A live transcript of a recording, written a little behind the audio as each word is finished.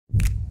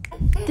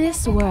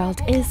This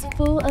world is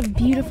full of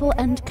beautiful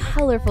and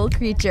colorful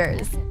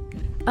creatures.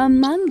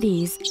 Among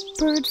these,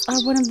 birds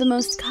are one of the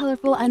most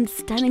colorful and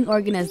stunning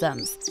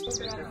organisms.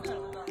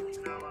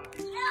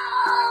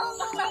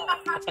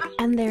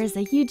 And there is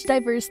a huge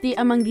diversity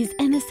among these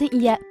innocent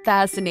yet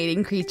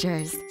fascinating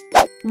creatures.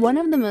 One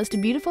of the most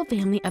beautiful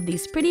family of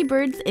these pretty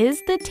birds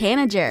is the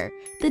tanager.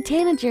 The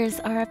tanagers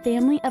are a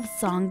family of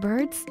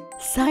songbirds,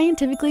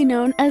 scientifically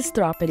known as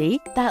Thraupidae,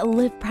 that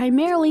live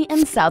primarily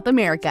in South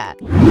America.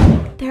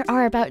 There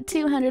are about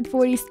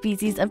 240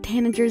 species of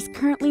tanagers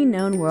currently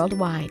known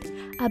worldwide.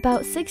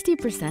 About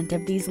 60%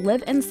 of these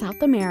live in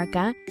South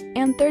America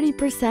and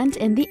 30%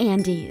 in the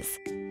Andes.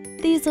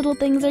 These little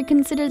things are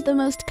considered the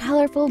most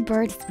colorful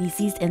bird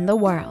species in the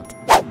world.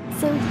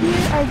 So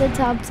here are the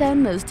top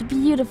 10 most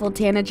beautiful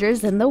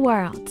tanagers in the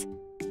world.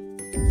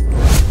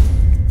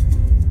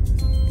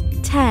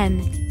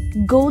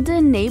 10.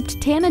 Golden-naped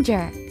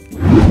tanager.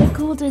 The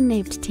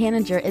golden-naped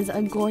tanager is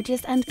a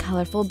gorgeous and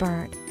colorful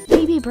bird.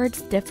 Baby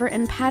birds differ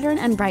in pattern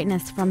and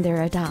brightness from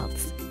their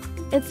adults.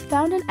 It's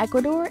found in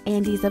Ecuador,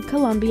 Andes of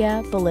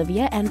Colombia,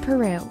 Bolivia, and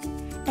Peru,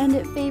 and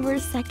it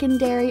favors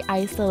secondary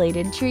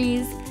isolated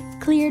trees,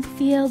 cleared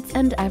fields,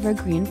 and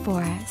evergreen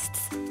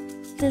forests.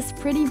 This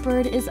pretty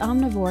bird is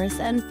omnivorous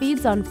and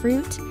feeds on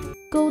fruit.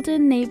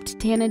 Golden-naped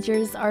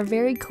tanagers are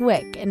very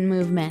quick in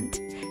movement.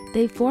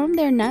 They form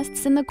their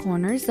nests in the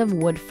corners of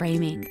wood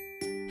framing.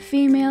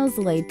 Females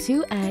lay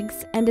 2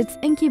 eggs, and its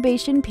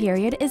incubation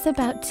period is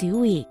about 2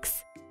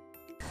 weeks.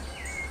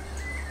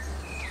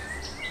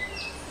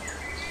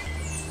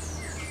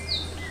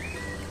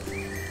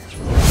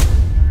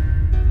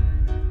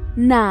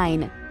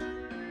 9.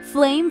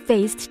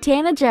 Flame-faced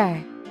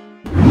tanager.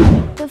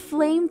 The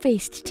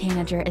flame-faced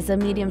tanager is a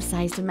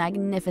medium-sized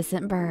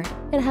magnificent bird.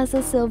 It has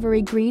a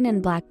silvery green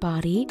and black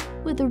body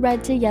with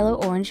red to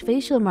yellow-orange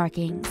facial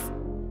markings.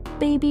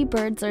 Baby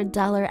birds are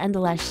duller and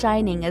less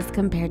shining as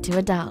compared to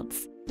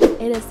adults.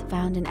 It is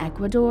found in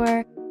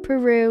Ecuador,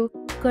 Peru,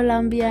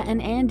 Colombia,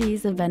 and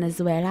Andes of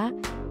Venezuela,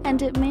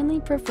 and it mainly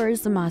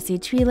prefers mossy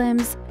tree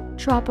limbs,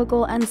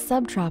 tropical and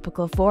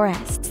subtropical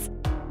forests.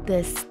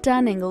 This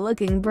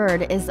stunning-looking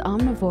bird is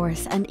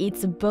omnivorous and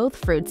eats both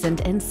fruits and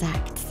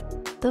insects.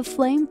 The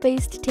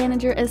flame-faced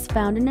tanager is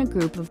found in a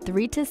group of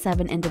 3 to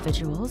 7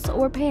 individuals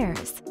or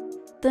pairs.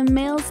 The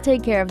males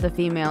take care of the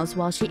females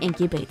while she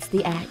incubates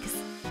the eggs.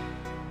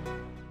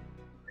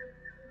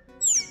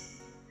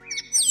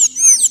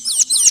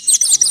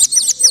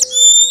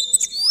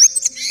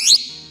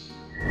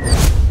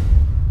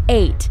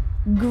 8.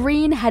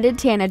 Green-headed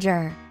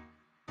tanager.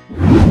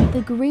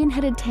 The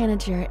green-headed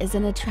tanager is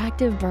an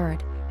attractive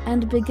bird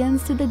and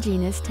belongs to the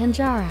genus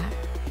Tanagera.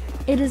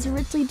 It is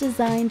richly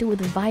designed with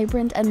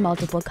vibrant and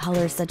multiple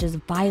colors such as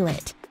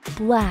violet,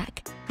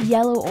 black,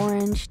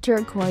 yellow-orange,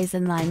 turquoise,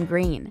 and lime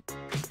green.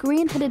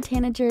 Green-headed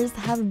tanagers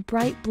have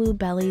bright blue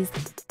bellies,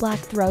 black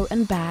throat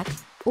and back,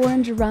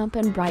 orange rump,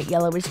 and bright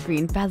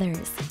yellowish-green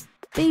feathers.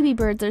 Baby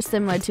birds are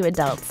similar to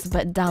adults,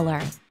 but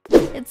duller.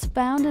 It's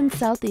found in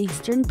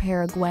southeastern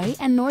Paraguay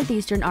and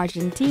northeastern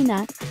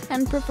Argentina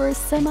and prefers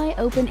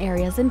semi-open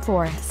areas and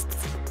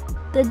forests.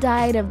 The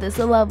diet of this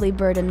lovely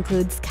bird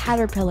includes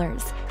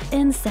caterpillars,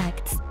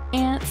 insects,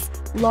 ants,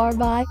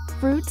 larvae,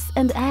 fruits,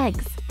 and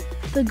eggs.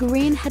 The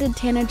green-headed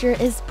tanager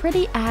is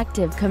pretty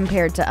active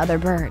compared to other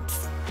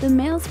birds. The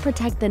males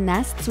protect the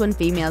nests when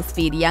females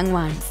feed young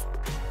ones.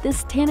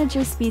 This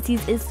tanager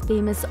species is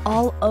famous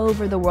all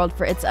over the world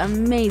for its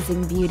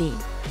amazing beauty.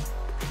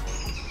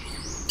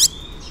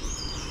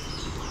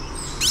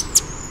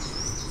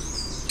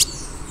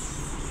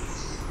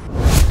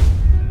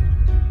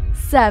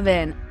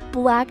 7.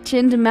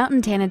 Black-chinned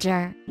mountain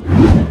tanager.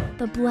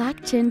 The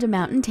black-chinned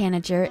mountain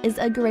tanager is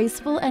a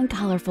graceful and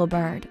colorful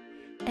bird.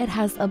 It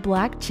has a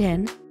black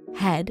chin,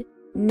 head,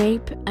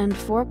 nape, and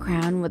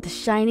forecrown with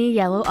shiny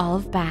yellow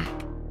olive back.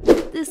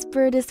 This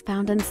bird is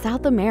found in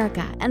South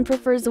America and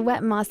prefers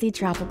wet mossy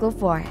tropical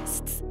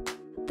forests.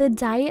 The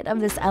diet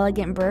of this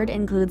elegant bird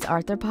includes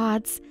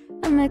arthropods,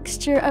 a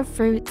mixture of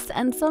fruits,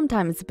 and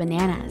sometimes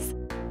bananas.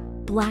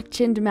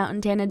 Black-chinned mountain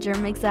tanager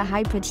makes a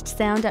high-pitched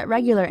sound at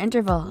regular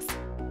intervals.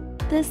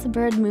 This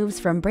bird moves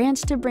from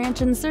branch to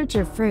branch in search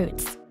of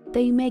fruits.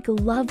 They make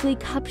lovely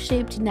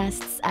cup-shaped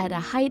nests at a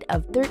height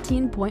of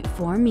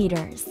 13.4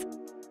 meters.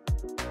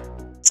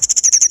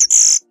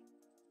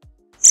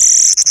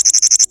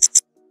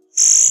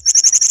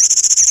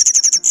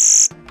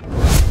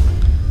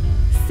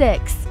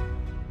 6.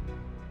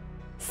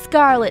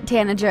 Scarlet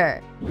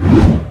tanager.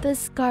 The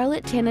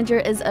scarlet tanager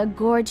is a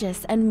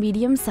gorgeous and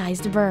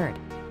medium-sized bird.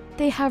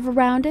 They have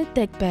rounded,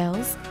 thick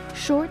bills,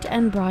 short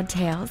and broad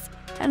tails,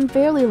 and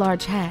fairly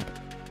large head.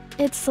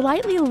 It's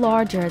slightly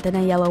larger than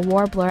a yellow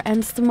warbler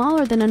and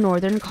smaller than a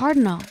northern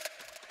cardinal.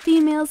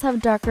 Females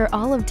have darker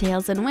olive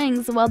tails and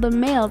wings, while the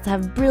males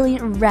have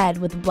brilliant red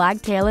with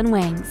black tail and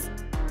wings.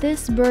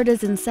 This bird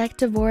is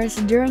insectivorous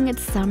during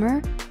its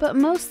summer, but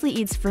mostly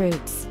eats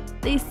fruits.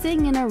 They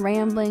sing in a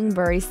rambling,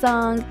 burry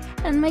song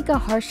and make a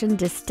harsh and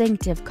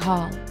distinctive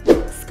call.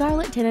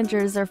 Scarlet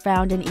tanagers are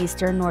found in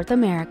eastern North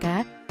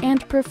America,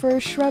 and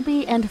prefers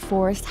shrubby and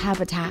forest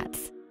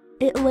habitats.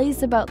 It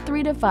lays about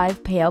 3 to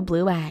 5 pale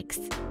blue eggs.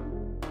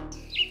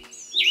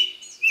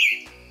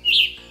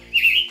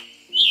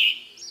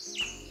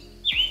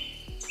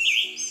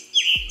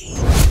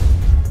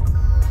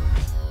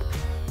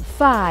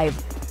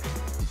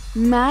 5.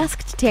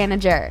 Masked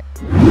Tanager.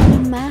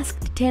 The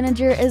masked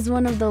tanager is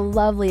one of the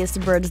loveliest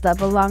birds that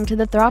belong to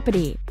the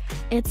Thraupidae.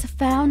 It's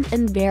found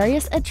in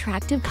various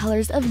attractive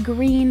colors of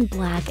green,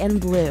 black,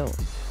 and blue.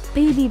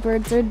 Baby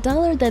birds are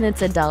duller than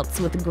its adults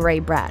with gray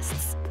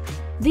breasts.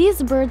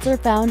 These birds are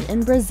found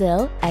in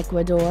Brazil,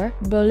 Ecuador,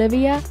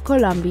 Bolivia,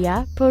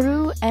 Colombia,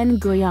 Peru, and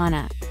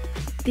Guyana.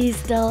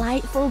 These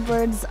delightful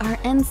birds are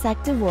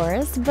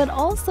insectivorous but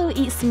also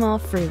eat small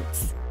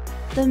fruits.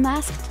 The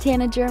masked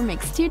tanager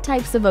makes 2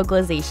 types of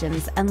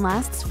vocalizations and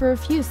lasts for a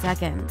few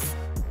seconds.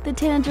 The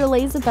tanager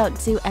lays about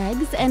 2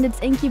 eggs and its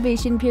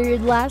incubation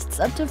period lasts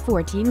up to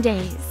 14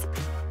 days.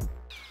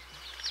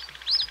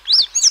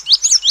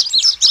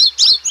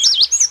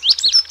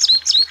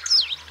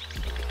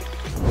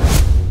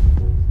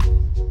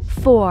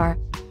 Four.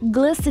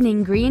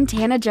 Glistening-Green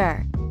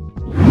Tanager.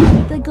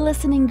 The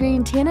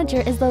glistening-green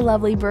tanager is the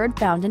lovely bird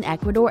found in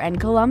Ecuador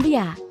and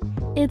Colombia.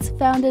 It's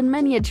found in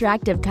many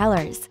attractive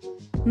colors.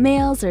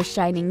 Males are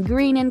shining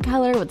green in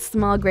color with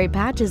small gray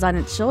patches on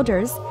its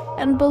shoulders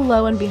and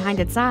below and behind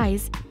its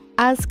eyes.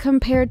 As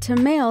compared to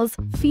males,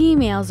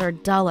 females are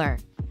duller.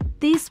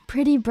 These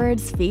pretty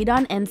birds feed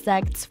on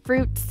insects,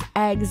 fruits,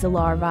 eggs,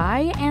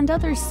 larvae, and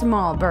other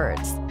small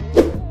birds.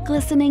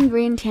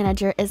 Glistening-Green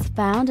Tanager is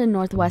found in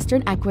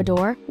northwestern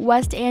Ecuador,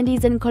 West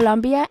Andes in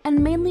Colombia,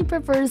 and mainly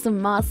prefers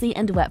mossy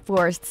and wet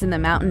forests in the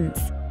mountains.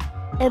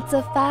 It's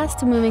a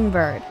fast-moving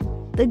bird.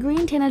 The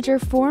green tanager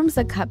forms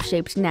a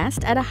cup-shaped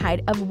nest at a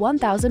height of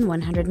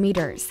 1,100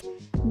 meters.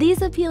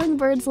 These appealing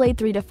birds lay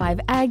 3 to 5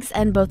 eggs,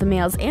 and both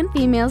males and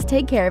females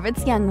take care of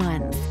its young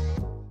ones.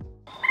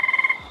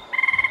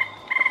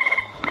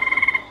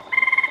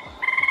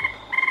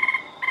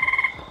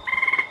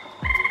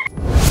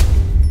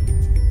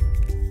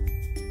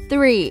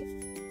 Three.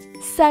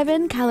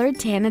 7-colored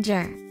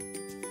tanager.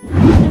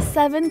 The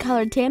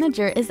 7-colored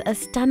tanager is a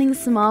stunning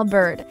small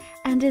bird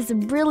and is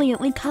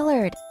brilliantly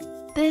colored.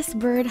 This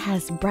bird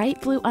has bright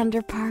blue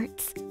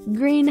underparts,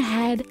 green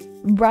head,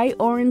 bright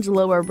orange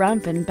lower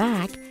rump and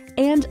back,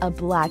 and a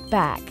black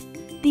back.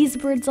 These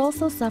birds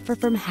also suffer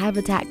from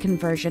habitat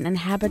conversion and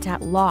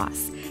habitat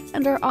loss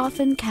and are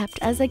often kept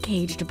as a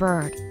caged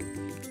bird.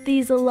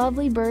 These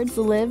lovely birds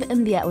live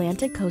in the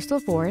Atlantic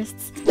coastal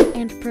forests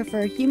and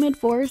prefer humid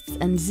forests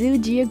and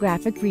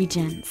zoogeographic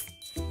regions.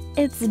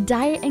 Its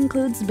diet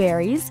includes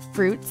berries,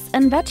 fruits,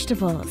 and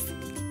vegetables.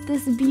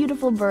 This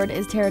beautiful bird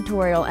is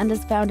territorial and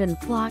is found in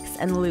flocks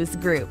and loose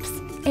groups.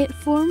 It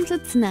forms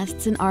its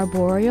nests in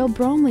arboreal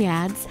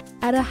bromeliads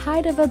at a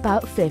height of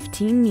about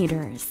 15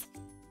 meters.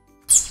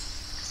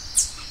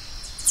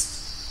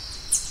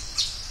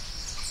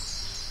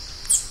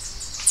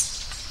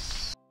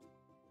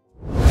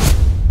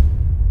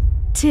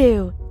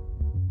 Two.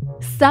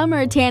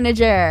 Summer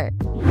Tanager.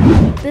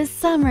 The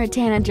summer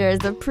tanager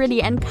is a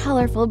pretty and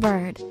colorful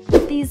bird.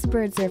 These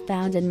birds are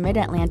found in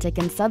mid-Atlantic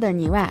and southern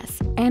U.S.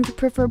 and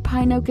prefer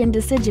pine oak and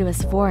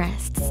deciduous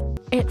forests.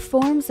 It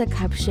forms a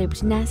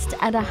cup-shaped nest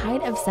at a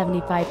height of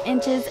 75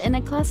 inches in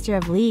a cluster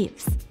of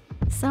leaves.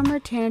 Summer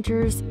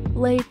tanagers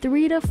lay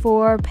 3 to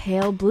 4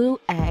 pale blue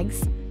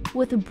eggs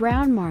with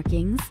brown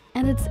markings,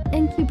 and its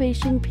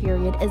incubation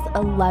period is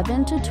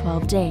 11 to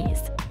 12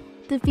 days.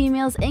 The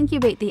females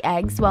incubate the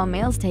eggs while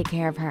males take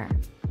care of her.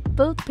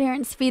 Both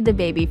parents feed the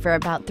baby for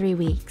about 3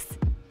 weeks.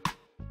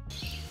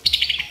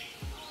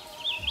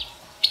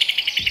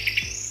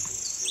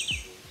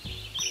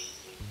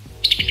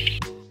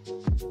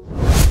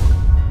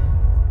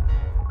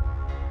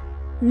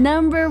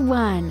 Number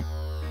 1.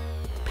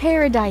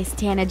 Paradise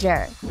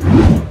Tanager.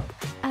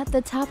 At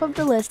the top of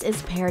the list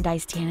is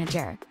Paradise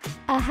Tanager,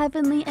 a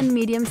heavenly and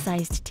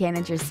medium-sized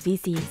tanager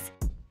species.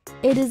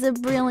 It is a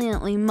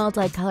brilliantly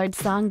multicolored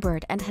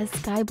songbird and has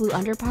sky blue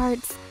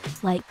underparts,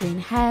 light green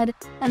head,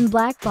 and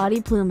black body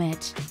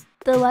plumage.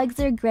 The legs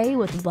are gray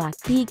with black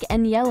beak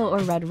and yellow or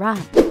red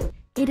rump.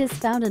 It is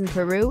found in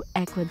Peru,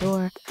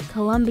 Ecuador,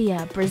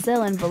 Colombia,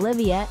 Brazil, and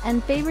Bolivia,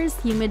 and favors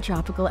humid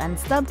tropical and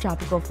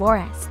subtropical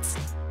forests.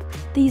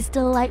 These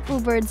delightful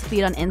birds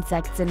feed on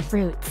insects and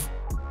fruits.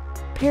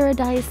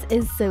 Paradise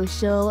is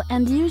social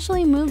and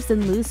usually moves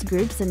in loose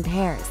groups and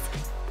pairs.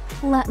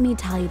 Let me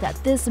tell you that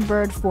this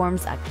bird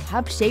forms a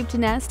cup-shaped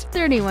nest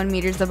 31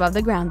 meters above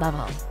the ground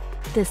level.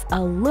 This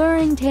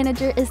alluring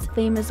tanager is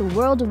famous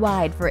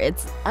worldwide for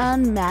its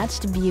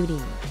unmatched beauty.